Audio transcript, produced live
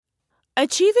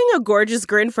Achieving a gorgeous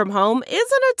grin from home isn't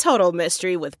a total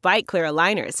mystery with Bite Clear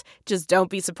aligners. Just don't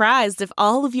be surprised if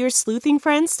all of your sleuthing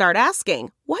friends start asking,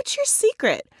 "What's your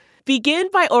secret?" Begin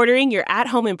by ordering your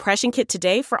at-home impression kit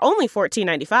today for only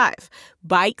 $14.95.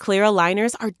 Bite Clear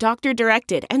aligners are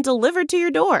doctor-directed and delivered to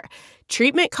your door.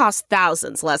 Treatment costs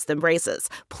thousands less than braces.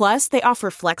 Plus, they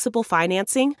offer flexible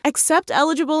financing, accept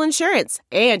eligible insurance,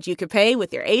 and you can pay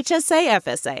with your HSA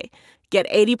FSA. Get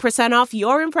 80% off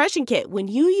your impression kit when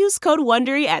you use code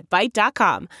WONDERY at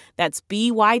Byte.com. That's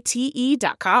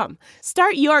BYTE.com.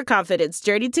 Start your confidence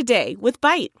journey today with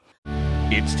Byte.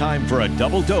 It's time for a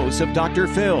double dose of Dr.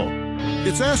 Phil.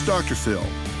 It's Ask Dr. Phil.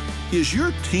 Is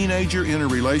your teenager in a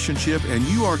relationship and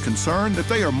you are concerned that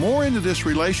they are more into this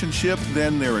relationship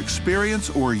than their experience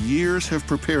or years have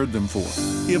prepared them for?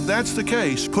 If that's the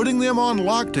case, putting them on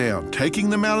lockdown, taking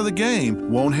them out of the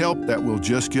game, won't help. That will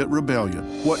just get rebellion.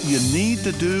 What you need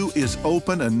to do is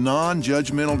open a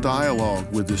non-judgmental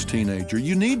dialogue with this teenager.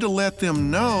 You need to let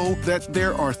them know that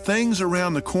there are things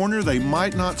around the corner they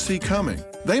might not see coming.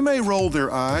 They may roll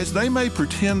their eyes, they may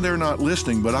pretend they're not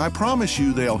listening, but I promise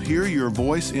you they'll hear your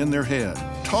voice in their head.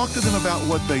 Talk to them about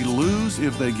what they lose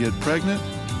if they get pregnant,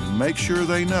 and make sure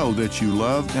they know that you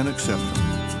love and accept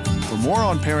them. For more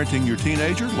on parenting your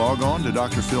teenager, log on to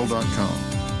drphil.com.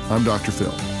 I'm Dr.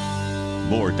 Phil.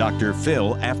 More Dr.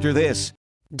 Phil after this.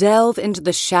 Delve into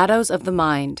the shadows of the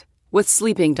mind with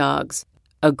Sleeping Dogs,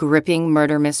 a gripping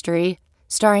murder mystery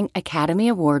starring Academy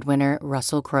Award winner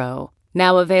Russell Crowe.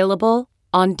 Now available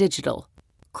on digital.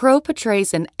 Crowe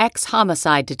portrays an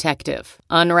ex-homicide detective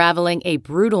unraveling a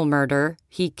brutal murder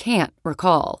he can't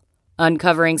recall.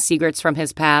 Uncovering secrets from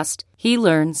his past, he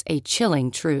learns a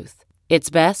chilling truth. It's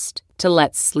best to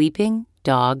let sleeping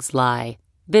dogs lie.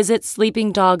 Visit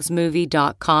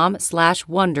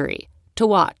sleepingdogsmovie.com/Wondery to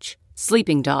watch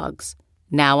Sleeping Dogs,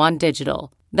 now on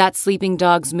digital. That's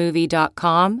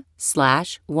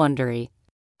sleepingdogsmovie.com/Wondery.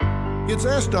 It's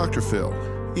Ask Dr. Phil.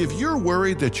 If you're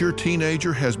worried that your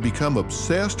teenager has become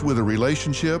obsessed with a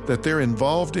relationship that they're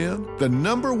involved in, the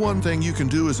number one thing you can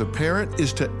do as a parent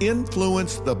is to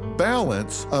influence the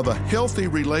balance of a healthy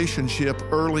relationship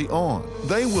early on.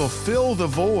 They will fill the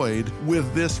void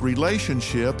with this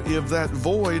relationship if that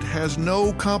void has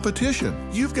no competition.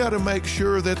 You've got to make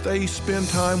sure that they spend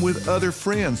time with other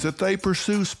friends, that they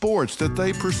pursue sports, that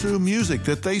they pursue music,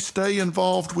 that they stay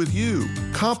involved with you.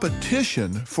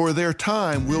 Competition for their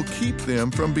time will keep them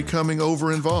from becoming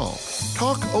over-involved.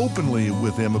 Talk openly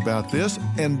with them about this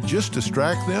and just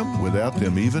distract them without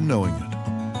them even knowing it.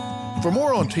 For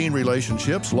more on teen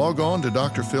relationships, log on to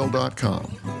drphil.com.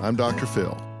 I'm Dr.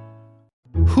 Phil.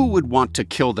 Who would want to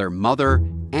kill their mother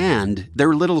and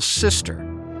their little sister?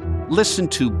 Listen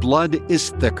to Blood is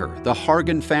Thicker, the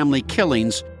Hargan Family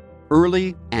Killings,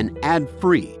 early and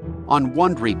ad-free on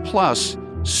Wondery Plus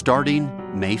starting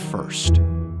May 1st.